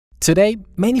Today,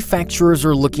 manufacturers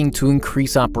are looking to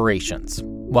increase operations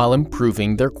while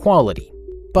improving their quality.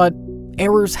 But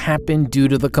errors happen due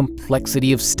to the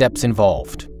complexity of steps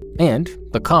involved, and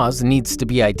the cause needs to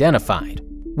be identified.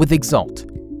 With XALT,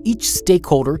 each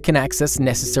stakeholder can access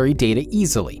necessary data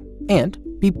easily and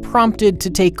be prompted to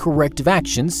take corrective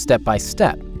actions step by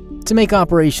step to make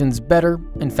operations better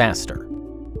and faster.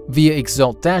 Via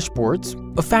XALT dashboards,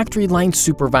 a factory line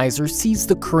supervisor sees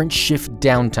the current shift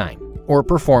downtime or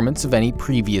performance of any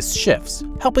previous shifts,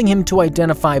 helping him to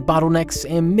identify bottlenecks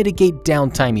and mitigate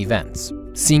downtime events.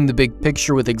 Seeing the big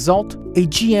picture with XALT, a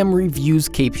GM reviews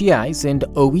KPIs and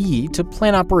OEE to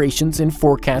plan operations and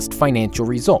forecast financial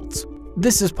results.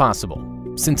 This is possible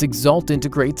since XALT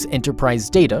integrates enterprise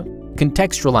data,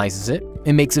 contextualizes it,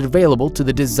 and makes it available to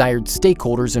the desired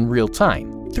stakeholders in real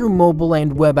time through mobile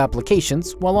and web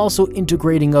applications, while also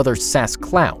integrating other SaaS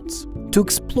clouds. To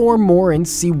explore more and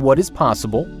see what is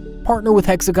possible, partner with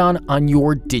Hexagon on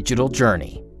your digital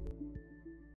journey.